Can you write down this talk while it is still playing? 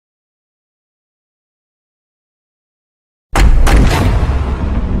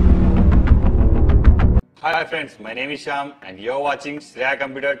Hi friends, my name is Sham and you are watching Shreya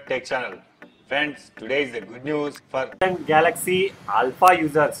Computer Tech Channel. Friends, today is the good news for Galaxy Alpha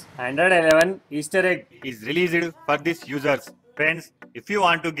users. Android 11 Easter egg is released for these users. Friends, if you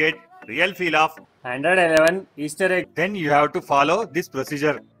want to get real feel of Android 11 Easter egg, then you have to follow this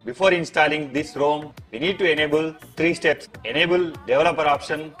procedure. Before installing this ROM, we need to enable 3 steps. Enable developer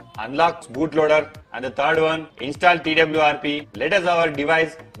option, unlock bootloader, and the third one, install TWRP. Let us our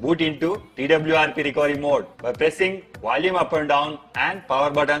device boot into TWRP recovery mode by pressing volume up and down and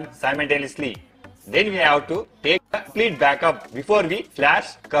power button simultaneously. Then we have to take a complete backup before we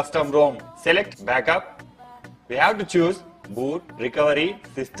flash custom ROM. Select backup. We have to choose boot, recovery,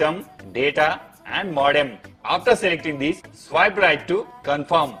 system, data and modem. After selecting these, swipe right to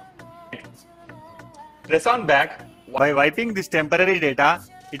confirm. Press on back. By wiping this temporary data,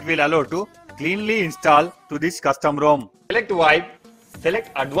 it will allow to cleanly install to this custom ROM. Select wipe,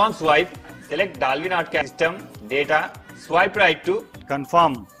 select advanced wipe, select Dolby Notcast system, data, swipe right to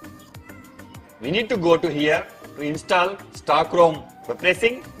confirm. We need to go to here to install stock ROM. By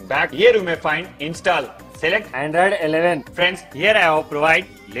pressing back, here you may find install. Select Android 11. Friends, Here I have provide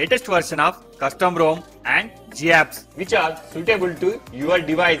latest version of custom ROM and GApps which are suitable to your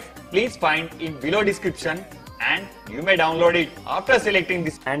device. Please find in below description and you may download it. After selecting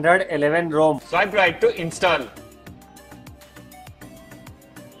this Android 11 ROM. swipe right to install.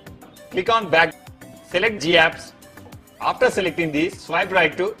 Click on back. Select GApps. After selecting these, swipe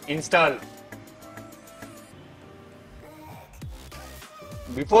right to install.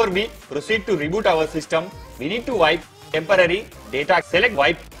 Before we proceed to reboot our system, we need to wipe temporary data. Select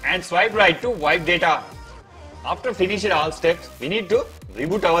wipe and swipe right to wipe data. After finishing all steps, we need to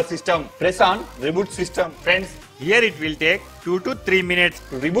reboot our system. Press on reboot system. Friends, Here it will take 2 to 3 minutes.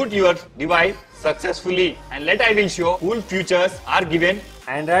 to reboot your device successfully, and I will show cool features are given.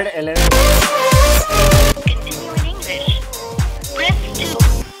 Android 11. Continue in English. Press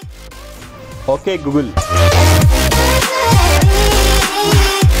 2. Okay Google.